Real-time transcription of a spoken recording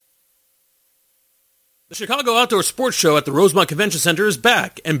The Chicago Outdoor Sports Show at the Rosemont Convention Center is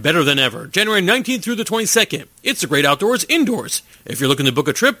back and better than ever, January 19th through the 22nd. It's the great outdoors indoors. If you're looking to book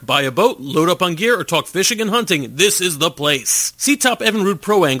a trip, buy a boat, load up on gear, or talk fishing and hunting, this is the place. See top Evinrude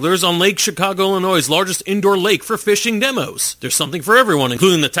pro anglers on Lake Chicago, Illinois' largest indoor lake for fishing demos. There's something for everyone,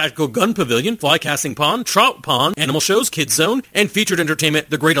 including the Tactical Gun Pavilion, Fly Casting Pond, Trout Pond, Animal Shows, Kids Zone, and featured entertainment,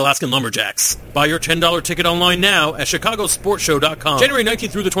 the Great Alaskan Lumberjacks. Buy your $10 ticket online now at chicagosportshow.com. January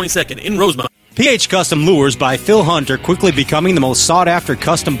 19th through the 22nd in Rosemont. PH Custom Lures by Phil Hunt are quickly becoming the most sought-after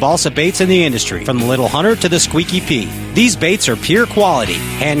custom balsa baits in the industry, from the Little Hunter to the Squeaky Pea. These baits are pure quality,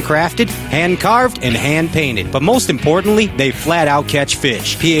 handcrafted, hand-carved, and hand-painted. But most importantly, they flat-out catch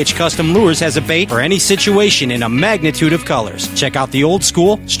fish. PH Custom Lures has a bait for any situation in a magnitude of colors. Check out the Old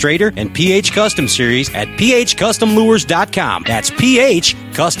School, Straighter, and PH Custom series at phcustomlures.com. That's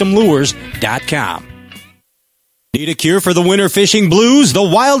phcustomlures.com. Need a cure for the winter fishing blues? The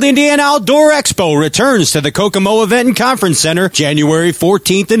Wild Indiana Outdoor Expo returns to the Kokomo Event and Conference Center January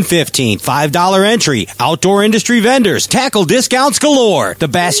 14th and 15th. $5 entry, outdoor industry vendors, tackle discounts galore, the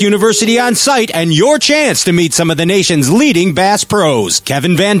Bass University on site, and your chance to meet some of the nation's leading bass pros.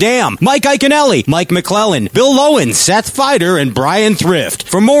 Kevin Van Dam, Mike Iaconelli, Mike McClellan, Bill Lowen, Seth Fider, and Brian Thrift.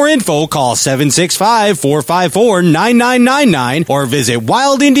 For more info, call 765-454-9999 or visit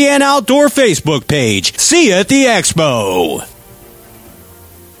Wild Indiana Outdoor Facebook page. See you at the Expo.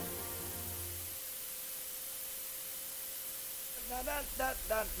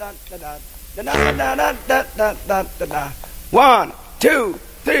 One, two,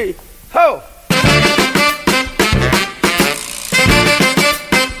 three, ho!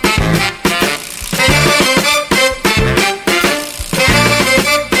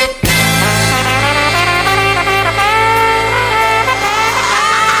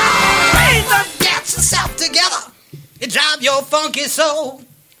 Drive your funky soul.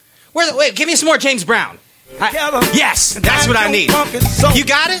 Wait, give me some more James Brown. Yes, that's what I need. You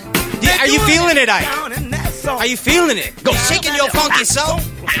got it? Are you feeling it, Ike? Are you feeling it? Go shaking your funky soul.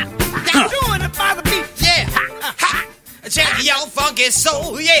 Yeah. Shaking your funky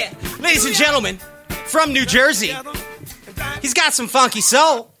soul, yeah. Ladies and gentlemen, from New Jersey, he's got some funky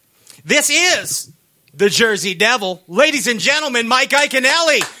soul. This is the Jersey Devil. Ladies and gentlemen, Mike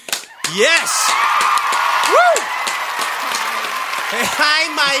Iaconelli. Yes. Woo! Hi,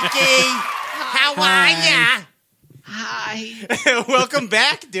 Mikey. How are ya? Hi. Welcome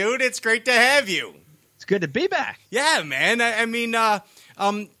back, dude. It's great to have you. It's good to be back. Yeah, man.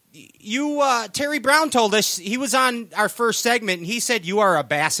 Terry Brown told us he was on our first segment, and he said you are a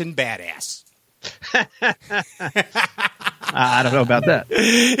bassin' badass. I don't know about that.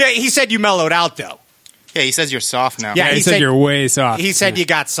 Yeah, he said you mellowed out, though. Yeah, he says you're soft now. Yeah, he said you're way soft. He said you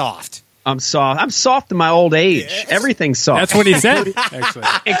got soft. I'm soft. I'm soft in my old age. Yes. Everything's soft. That's what he said, actually.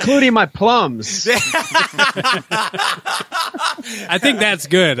 Including my plums. I think that's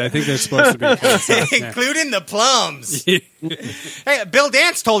good. I think they're supposed to be kind of soft, yeah. Including the plums. Hey, Bill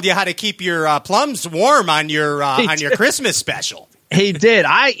Dance told you how to keep your plums warm on your Christmas special. He did.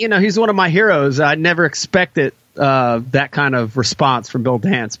 He's one of my heroes. I never expected that kind of response from Bill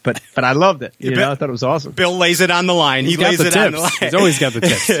Dance, but I loved it. I thought it was awesome. Bill lays it on the line. He lays it on the line. He's always got the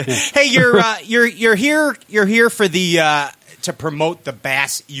tips. Yeah. Hey, you're here for the to promote the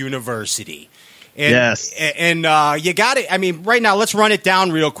Bass University. And, yes. And you got it. I mean, right now, let's run it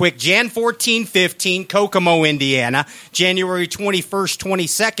down real quick. Jan 14, 15, Kokomo, Indiana. January 21st,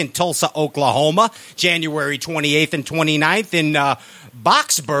 22nd, Tulsa, Oklahoma. January 28th and 29th in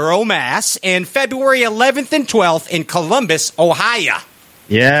Boxborough, Mass. And February 11th and 12th in Columbus, Ohio.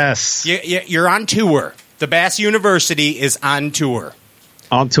 Yes. You're on tour. The Bass University is on tour.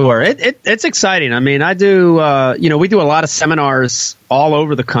 On tour. It's exciting. I mean, I do, we do a lot of seminars all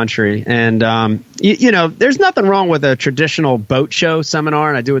over the country. And, there's nothing wrong with a traditional boat show seminar,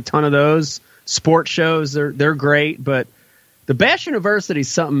 and I do a ton of those. Sports shows, they're great. But the Bass University is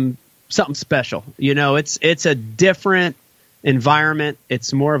something special. It's a different environment.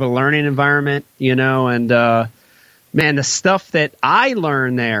 It's more of a learning environment, and, man, the stuff that I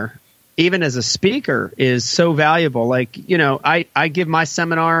learn there, even as a speaker, is so valuable. Like, I give my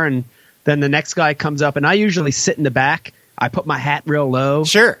seminar and then the next guy comes up and I usually sit in the back. I put my hat real low.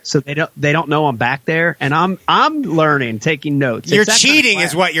 Sure. So they don't know I'm back there, and I'm learning, taking notes. You're cheating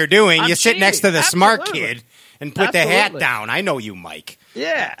is what you're doing. You sit next to the Absolutely. smart kid and put the hat down. I know you, Mike.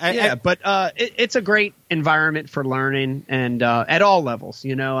 Yeah, but it's a great environment for learning, and at all levels.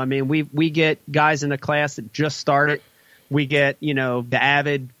 I mean, we get guys in the class that just started. We get the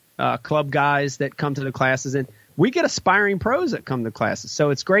avid club guys that come to the classes, and we get aspiring pros that come to classes.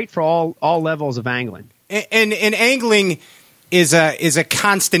 So it's great for all levels of angling. And angling, is a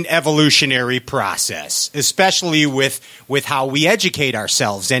constant evolutionary process, especially with how we educate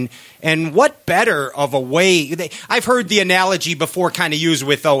ourselves. And what better of a way? I've heard the analogy before, kind of used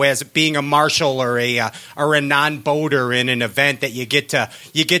with as being a marshal or a non-boater in an event that you get to.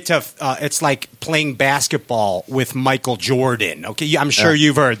 It's like playing basketball with Michael Jordan. Okay, I'm sure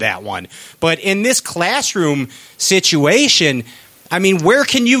you've heard that one. But in this classroom situation, I mean, where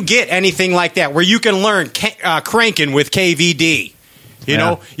can you get anything like that where you can learn cranking with KVD? You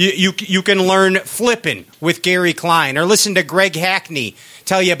know, you can learn flipping with Gary Klein, or listen to Greg Hackney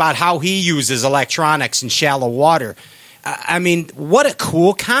tell you about how he uses electronics in shallow water. I mean, what a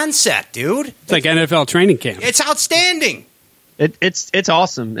cool concept, dude. It's like NFL training camp. It's outstanding. It's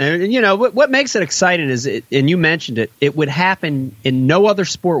awesome. And, you know, what makes it exciting is, and you mentioned it, it would happen in no other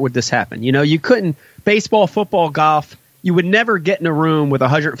sport would this happen. You know, you couldn't, baseball, football, golf, you would never get in a room with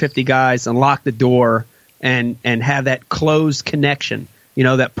 150 guys and lock the door and have that closed connection, you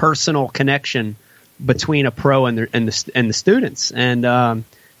know, that personal connection between a pro and the students. And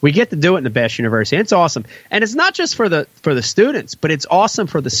we get to do it in the Bass University. It's awesome. And it's not just for the students, but it's awesome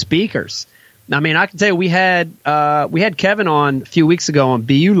for the speakers. I mean, I can tell you we had Kevin on a few weeks ago on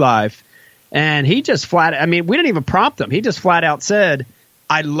BU Live, and he just we didn't even prompt him. He just flat out said,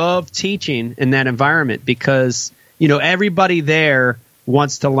 I love teaching in that environment because, you know, everybody there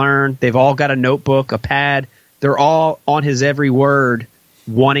wants to learn. They've all got a notebook, a pad. They're all on his every word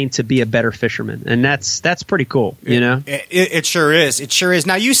wanting to be a better fisherman. And that's pretty cool, you know? It sure is. It sure is.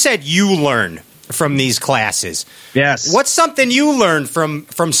 Now, you said you learn from these classes. Yes. What's something you learned from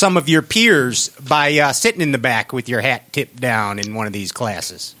some of your peers by sitting in the back with your hat tipped down in one of these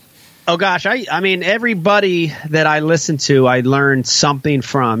classes? Oh, gosh. I mean, everybody that I listen to, I learned something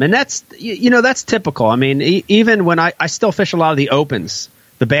from. And that's, you know, that's typical. I mean, even when I still fish a lot of the opens,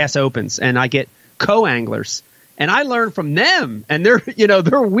 the Bass Opens, and I get co-anglers. And I learn from them, and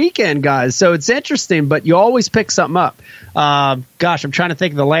they're weekend guys. So it's interesting, but you always pick something up. Gosh, I'm trying to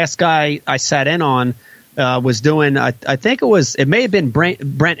think of the last guy I sat in on was doing, I think it may have been Brent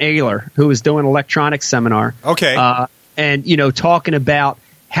Ayler, who was doing electronics seminar. Okay. And, you know, talking about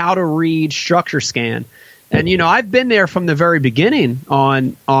how to read structure scan. And, you know, I've been there from the very beginning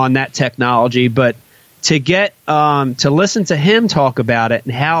on that technology, but to get to listen to him talk about it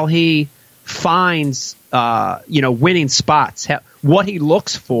and how he finds winning spots, what he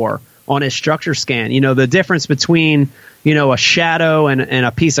looks for on his structure scan, you know, the difference between, you know, a shadow and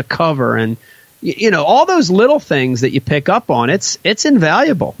a piece of cover, and, you know, all those little things that you pick up on. It's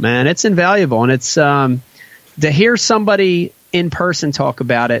invaluable, man. It's invaluable. And it's to hear somebody in person talk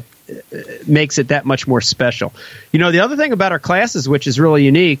about it makes it that much more special. You know, the other thing about our classes, which is really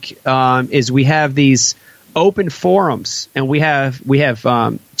unique, is we have these open forums, and we have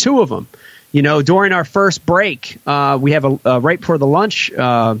two of them. You know, during our first break, we have right before the lunch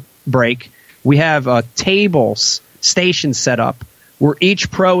break, we have tables, stations set up where each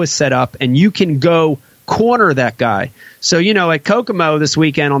pro is set up, and you can go corner that guy. So, you know, at Kokomo this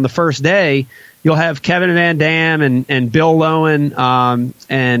weekend on the first day, you'll have Kevin Van Dam and Bill Lowen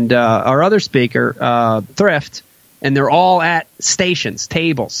and our other speaker, Thrift, and they're all at stations,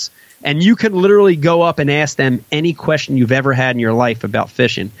 tables. And you can literally go up and ask them any question you've ever had in your life about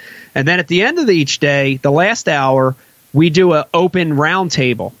fishing. And then at the end of each day, the last hour, we do an open round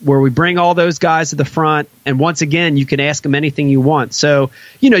table where we bring all those guys to the front. And once again, you can ask them anything you want. So,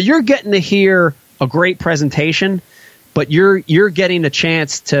 you know, you're getting to hear a great presentation, but you're getting a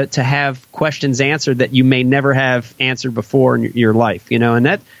chance to have questions answered that you may never have answered before in your life, you know,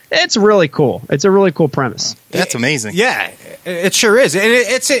 and it's really cool. It's a really cool premise. That's amazing. Yeah, it sure is. And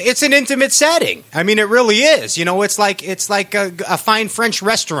it's an intimate setting. I mean, it really is. You know, it's like a fine French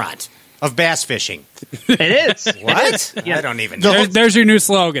restaurant of bass fishing. It is. What? Yeah. I don't even know. There's your new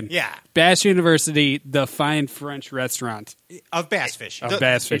slogan. Yeah. Bass University, the fine French restaurant Of bass fishing. of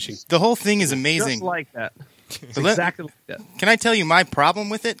bass fishing. The whole thing is amazing. Just like that. It's But let- exactly like that. Can I tell you my problem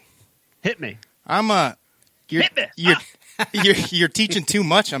with it? Hit me. You're teaching too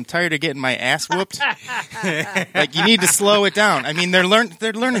much. I'm tired of getting my ass whooped. Like, you need to slow it down. I mean, they're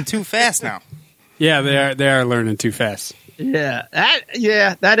learning too fast now. Yeah, they are learning too fast. Yeah,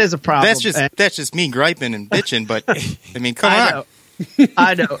 that is a problem. That's just me griping and bitching. But I mean, come on.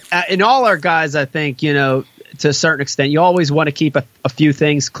 I know. In all our guys, I think, you know, to a certain extent, you always want to keep a few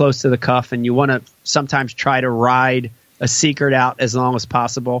things close to the cuff, and you want to sometimes try to ride a secret out as long as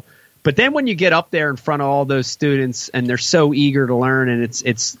possible. But then when you get up there in front of all those students and they're so eager to learn, and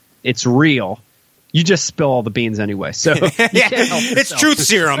it's real, you just spill all the beans anyway. So you can't help It's yourself. truth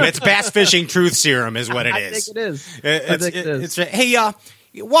serum. It's bass fishing truth serum is what it is. I think it is. Hey,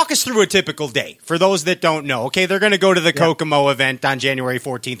 walk us through a typical day for those that don't know. Okay, they're going to go to the Kokomo event on January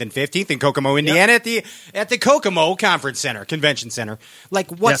 14th and 15th in Kokomo, Indiana at the Kokomo Convention Center.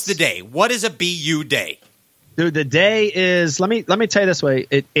 Like, what's the day? What is a BU day? Dude, the day is, let me tell you this way.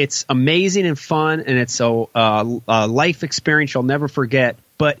 It's amazing and fun, and it's a life experience you'll never forget.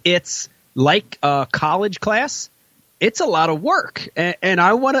 But it's like a college class. It's a lot of work, and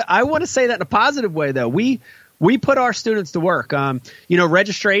I want to say that in a positive way, though. We put our students to work.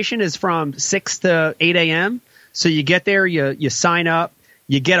 Registration is from 6 to 8 a.m. So you get there, you sign up,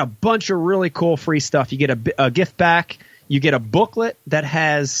 you get a bunch of really cool free stuff. You get a gift back. You get a booklet that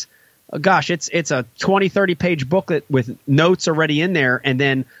has, it's a 20, 30-page booklet with notes already in there, and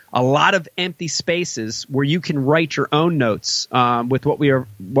then a lot of empty spaces where you can write your own notes with what we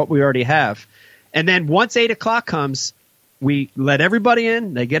already have. And then once 8 o'clock comes, we let everybody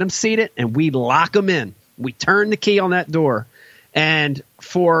in, they get them seated, and we lock them in. We turn the key on that door, and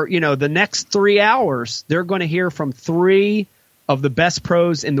for the next 3 hours, they're going to hear from 3 of the best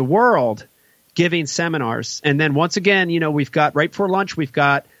pros in the world giving seminars. And then once again, we've got right before lunch, we've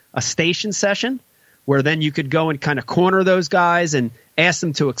got a station session where then you could go and kind of corner those guys and ask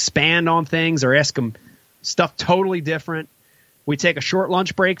them to expand on things or ask them stuff totally different. We take a short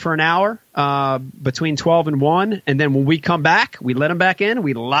lunch break for an hour between 12 and 1, and then when we come back, we let them back in,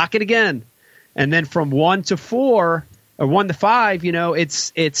 we lock it again. And then from 1 to 4 or 1 to 5,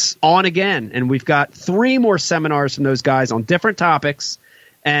 it's on again. And we've got 3 more seminars from those guys on different topics.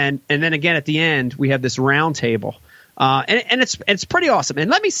 And then again at the end, we have this round table. And it's pretty awesome.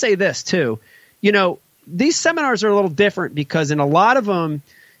 And let me say this too. These seminars are a little different because in a lot of them,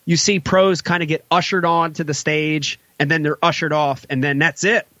 you see pros kind of get ushered on to the stage and then they're ushered off and then that's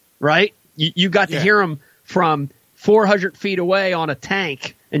it, right? You got to hear them from 400 feet away on a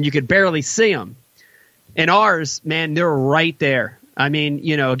tank and you could barely see them. In ours, man, they're right there. I mean,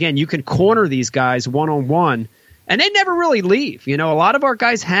 again, you can corner these guys one-on-one, and they never really leave. A lot of our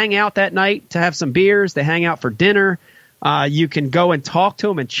guys hang out that night to have some beers. They hang out for dinner. You can go and talk to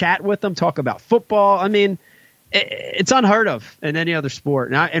them and chat with them, talk about football. I mean, it's unheard of in any other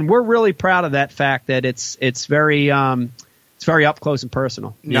sport. And we're really proud of that fact that it's very up close and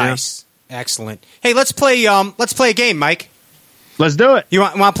personal. Nice. Excellent. Hey, let's play a game, Mike. Let's do it. You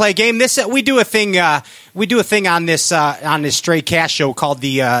want to play a game? We do a thing on this Stray Cash show called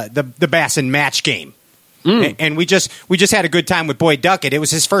the Bass and Match game. And we just had a good time with Boyd Duckett. It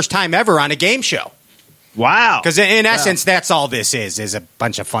was his first time ever on a game show. Wow. Because in essence, that's all this is a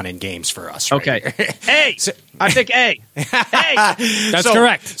bunch of fun and games for us. Right? Okay. A. I pick A. A. That's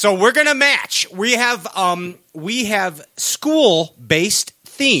correct. So we're going to match. We have school-based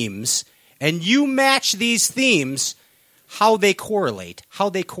themes, and you match these themes, how they correlate, how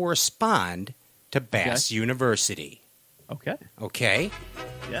they correspond to Bass University. Okay. Okay?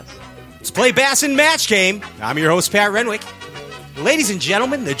 Yes. Let's play Bass and Match game. I'm your host, Pat Renwick. Ladies and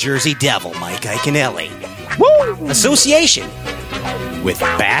gentlemen, the Jersey Devil, Mike Iaconelli. Woo! Association with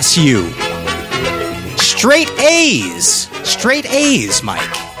Bass U. Straight A's. Straight A's, Mike.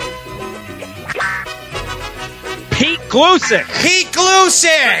 Pete Glusick. Pete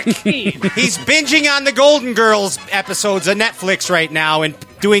Glusick! He's binging on the Golden Girls episodes of Netflix right now and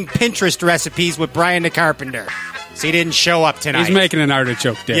doing Pinterest recipes with Brian the Carpenter. So he didn't show up tonight. He's making an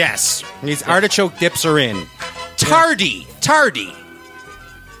artichoke dip. Yes. These artichoke dips are in. Tardy.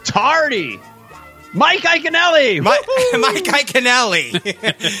 Mike Iaconelli. Mike Iaconelli.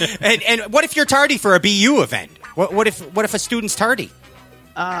 and what if you're tardy for a BU event? What if a student's tardy?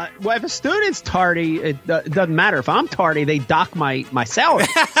 Well, if a student's tardy, it doesn't matter. If I'm tardy, they dock my salary.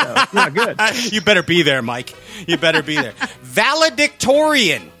 So it's not good. You better be there, Mike. You better be there.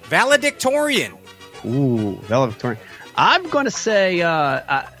 Valedictorian. Ooh, valedictorian. I'm going to say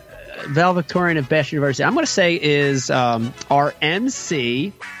valedictorian of Bass University. I'm going to say is our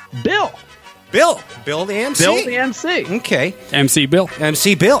MC, Bill. Bill the MC. Bill the MC. Okay. MC Bill.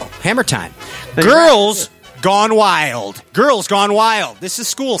 Hammer time. Girls Gone Wild. This is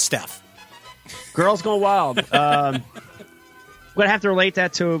school stuff. Girls Gone Wild. I'm going to have to relate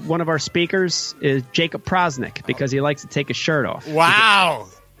that to one of our speakers, is Jacob Prosnick, because he likes to take his shirt off. Wow.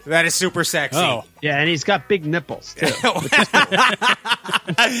 That is super sexy. Oh. Yeah, and he's got big nipples, too. In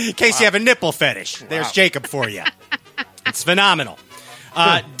case you have a nipple fetish, there's Jacob for you. It's phenomenal.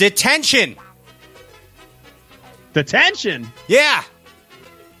 Detention. Yeah.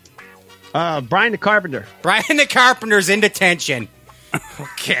 Brian the Carpenter. Brian the Carpenter's in detention.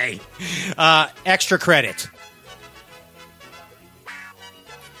 Okay. Extra credit.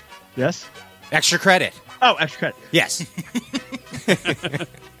 Yes? Extra credit. Oh, extra credit. Yes.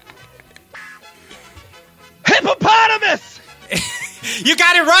 Hippopotamus! You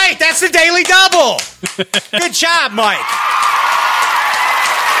got it right. That's the Daily Double. Good job, Mike.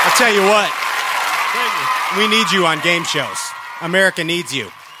 I'll tell you what. We need you on game shows. America needs you.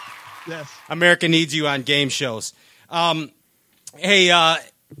 Yes. America needs you on game shows. Hey,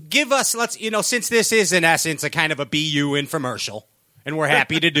 give us, since this is in essence a kind of a BU infomercial, and we're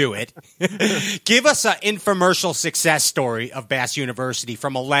happy to do it, give us an infomercial success story of Bass University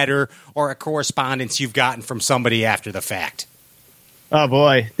from a letter or a correspondence you've gotten from somebody after the fact. Oh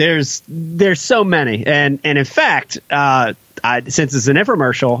boy, there's so many, and in fact, since it's an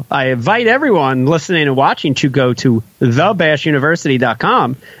infomercial, I invite everyone listening and watching to go to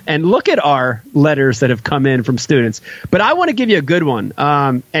thebassuniversity.com and look at our letters that have come in from students. But I want to give you a good one,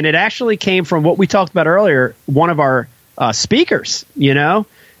 and it actually came from what we talked about earlier. One of our speakers,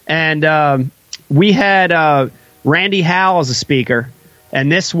 and we had Randy Howell as a speaker,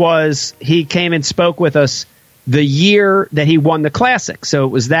 and he came and spoke with us the year that he won the Classic. So it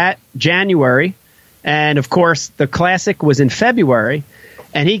was that January. And, of course, the Classic was in February.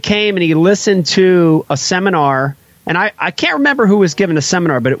 And he came and he listened to a seminar. And I can't remember who was giving a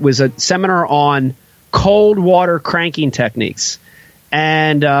seminar, but it was a seminar on cold water cranking techniques.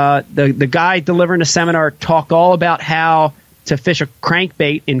 And the guy delivering the seminar talked all about how to fish a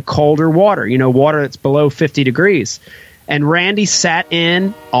crankbait in colder water, water that's below 50 degrees. And Randy sat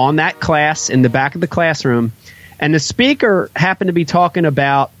in on that class in the back of the classroom. And the speaker happened to be talking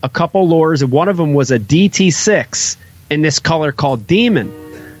about a couple lures, and one of them was a DT6 in this color called Demon.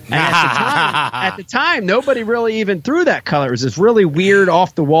 And at the time, nobody really even threw that color. It was this really weird,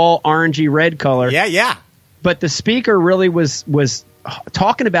 off-the-wall, orangey red color. Yeah. But the speaker really was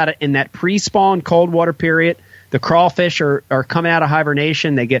talking about it in that pre-spawn cold water period. The crawfish are coming out of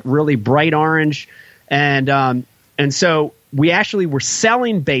hibernation. They get really bright orange. And so we actually were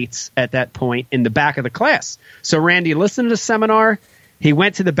selling baits at that point in the back of the class. So Randy listened to the seminar. He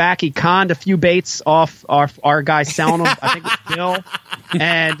went to the back. He conned a few baits off our guy selling them. I think it was Bill.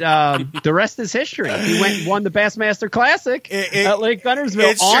 And the rest is history. He went and won the Bassmaster Classic at Lake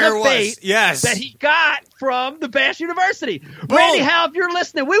Guntersville on a bait that he got from the Bass University. Boom. Randy Howe, if you're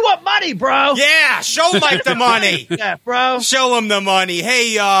listening, we want money, bro. Yeah, show Mike the money. Yeah, bro. Show him the money.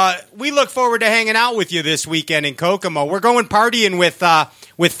 Hey, we look forward to hanging out with you this weekend in Kokomo. We're going partying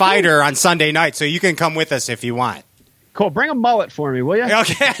with Fighter on Sunday night, so you can come with us if you want. Cool. Bring a mullet for me, will you?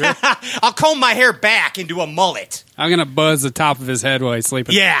 Okay. Sure. I'll comb my hair back into a mullet. I'm going to buzz the top of his head while he's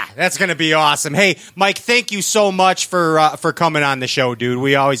sleeping. Yeah, that's going to be awesome. Hey, Mike, thank you so much for coming on the show, dude.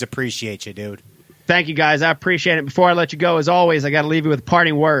 We always appreciate you, dude. Thank you, guys. I appreciate it. Before I let you go, as always, I got to leave you with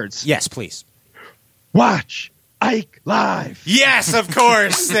parting words. Yes, please. Watch Ike live. Yes, of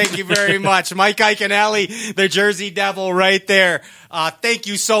course. Thank you very much. Mike Iaconelli, the Jersey Devil right there. Thank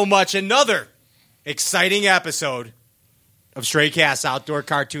you so much. Another exciting episode of Stray Cast Outdoor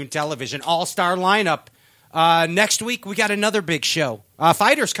Cartoon Television. All-star lineup. Next week, we got another big show.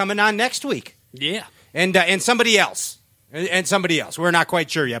 Fighter's coming on next week. Yeah. And somebody else. And somebody else. We're not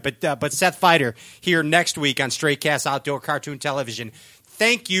quite sure yet. But Seth Fighter here next week on Stray Cast Outdoor Cartoon Television.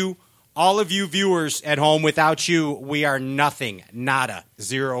 Thank you, all of you viewers at home. Without you, we are nothing. Nada.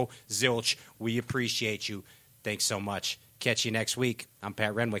 Zero. Zilch. We appreciate you. Thanks so much. Catch you next week. I'm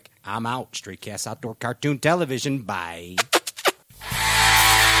Pat Renwick. I'm out. Stray Cast Outdoor Cartoon Television. Bye.